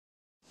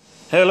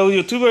Hello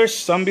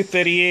YouTubers,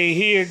 Zombie38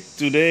 here.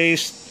 Today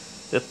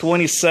is the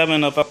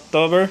 27th of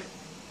October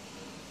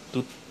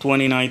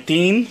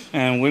 2019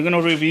 and we're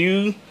gonna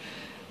review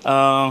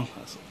Magnavox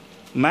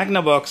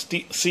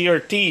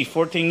CRT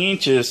 14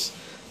 inches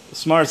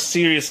Smart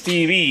Series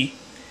TV.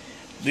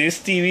 This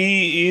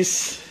TV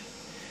is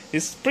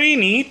pretty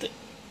neat,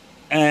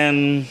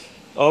 and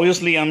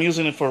obviously I'm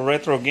using it for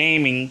retro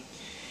gaming.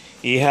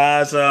 It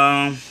has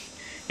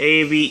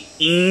AV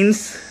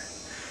ins.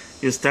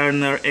 Your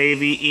standard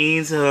AV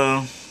ins,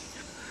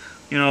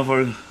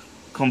 for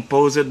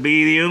composite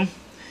video.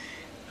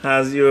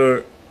 Has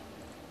your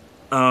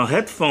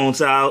headphones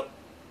out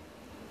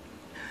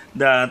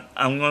that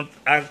I'm going to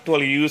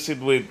actually use it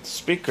with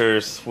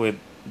speakers, with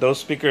those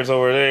speakers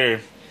over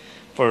there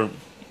for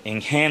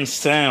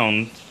enhanced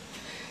sound,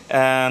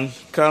 and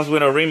comes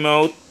with a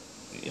remote.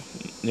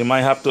 You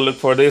might have to look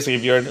for this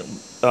if you're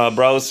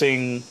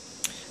browsing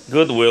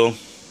Goodwill.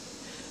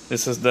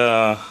 This is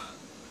how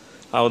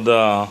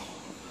the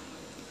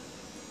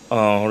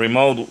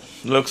remote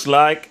looks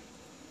like.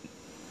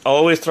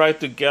 Always try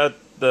to get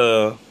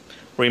the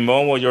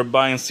remote when you're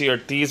buying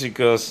CRTs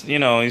because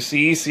it's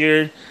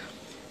easier.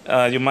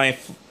 You might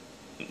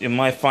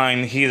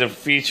find hidden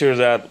features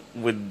that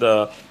with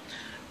the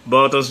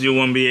buttons you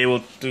won't be able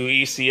to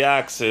easy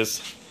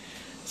access.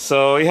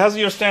 So it has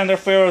your standard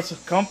ferrous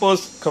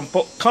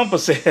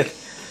composite,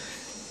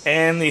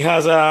 and it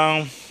has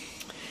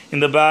in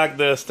the back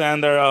the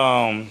standard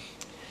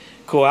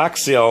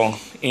coaxial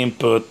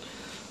input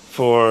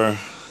for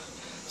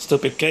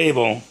stupid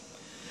cable.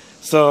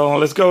 So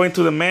let's go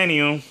into the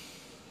menu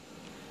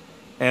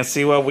and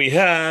see what we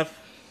have.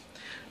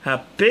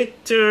 Have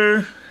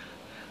picture,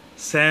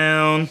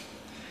 sound.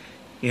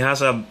 It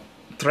has a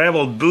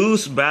treble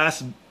boost,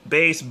 bass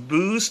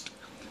boost,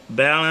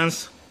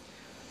 balance,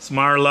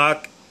 smart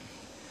lock,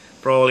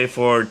 probably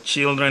for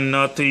children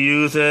not to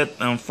use it,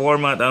 and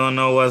format, I don't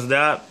know what's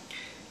that.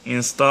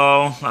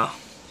 Install.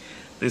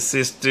 This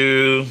is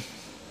to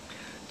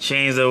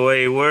change the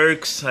way it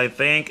works, I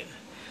think,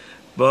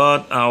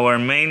 but our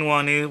main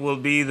one will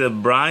be the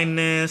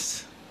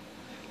brightness,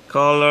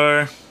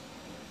 color,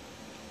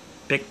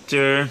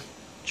 picture,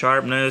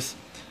 sharpness.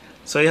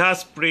 So it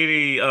has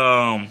pretty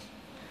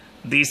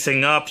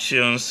decent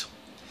options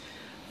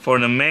for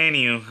the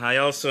menu. I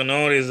also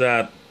noticed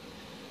that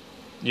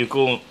you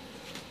could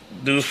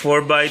do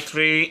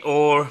 4x3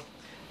 or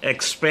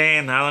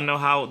expand. I don't know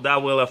how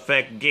that will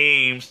affect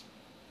games,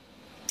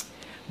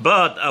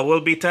 but I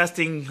will be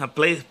testing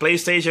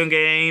PlayStation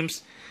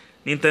games,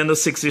 Nintendo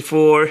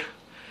 64,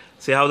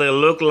 see how they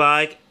look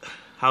like,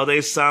 how they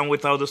sound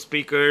without the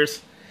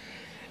speakers.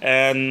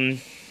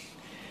 And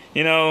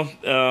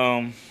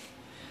I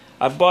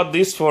bought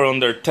this for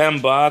under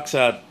 $10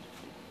 at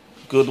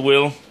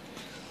Goodwill.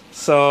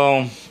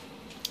 So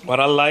what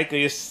I like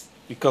is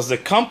because the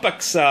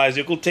compact size,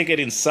 you could take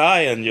it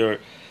inside and your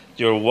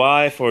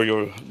wife or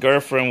your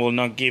girlfriend will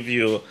not give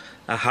you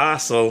a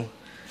hassle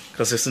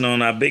because it's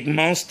not a big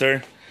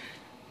monster.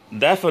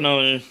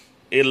 Definitely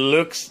it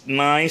looks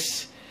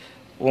nice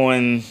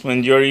when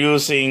you're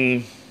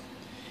using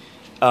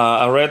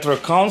a retro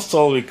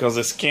console because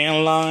the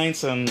scan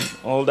lines and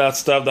all that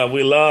stuff that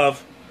we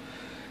love.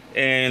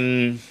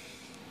 And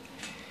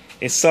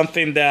it's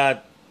something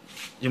that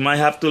you might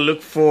have to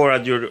look for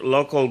at your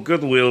local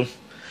Goodwill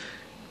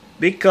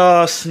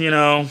because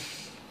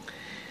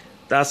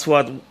that's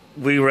what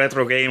we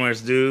retro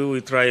gamers do.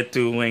 We try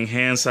to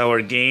enhance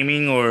our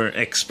gaming or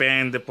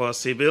expand the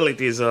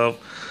possibilities of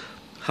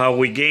how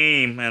we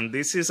game, and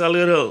this is a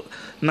little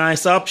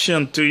nice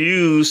option to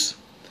use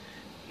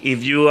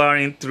if you are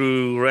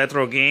into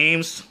retro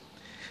games,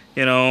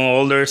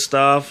 older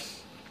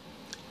stuff,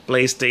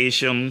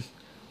 PlayStation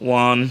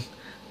 1,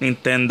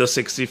 Nintendo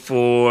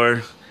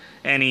 64,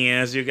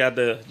 NES. You got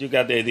the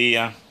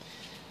idea.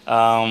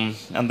 And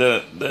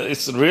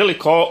it's really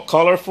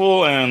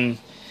colorful and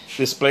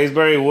displays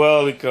very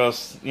well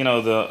because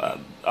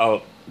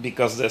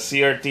because the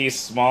CRT is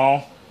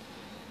small.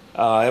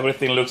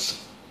 Everything looks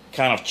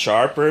kind of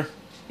sharper,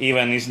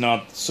 even it's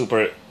not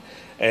super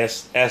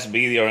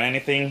SD or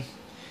anything.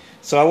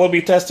 So I will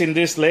be testing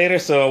this later,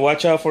 so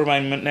watch out for my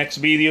next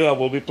video. I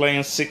will be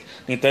playing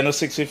Nintendo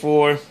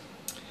 64,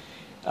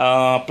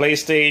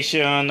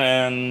 PlayStation,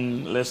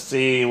 and let's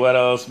see what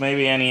else,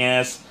 maybe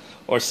NES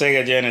or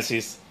Sega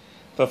Genesis.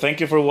 So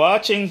thank you for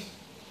watching,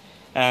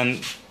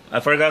 and I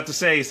forgot to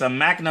say it's a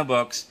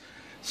Magnavox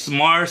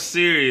Smart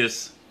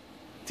Series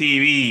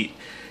TV,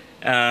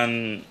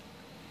 and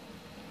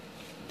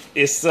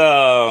it's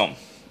the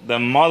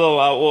model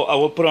I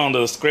will put on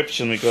the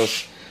description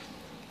because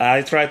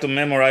I tried to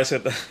memorize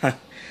it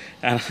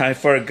and I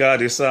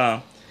forgot. It's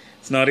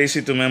not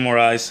easy to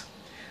memorize.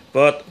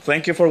 But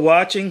thank you for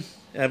watching.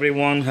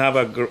 Everyone have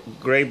a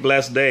great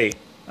blessed day.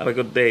 Have a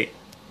good day.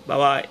 Bye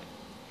bye.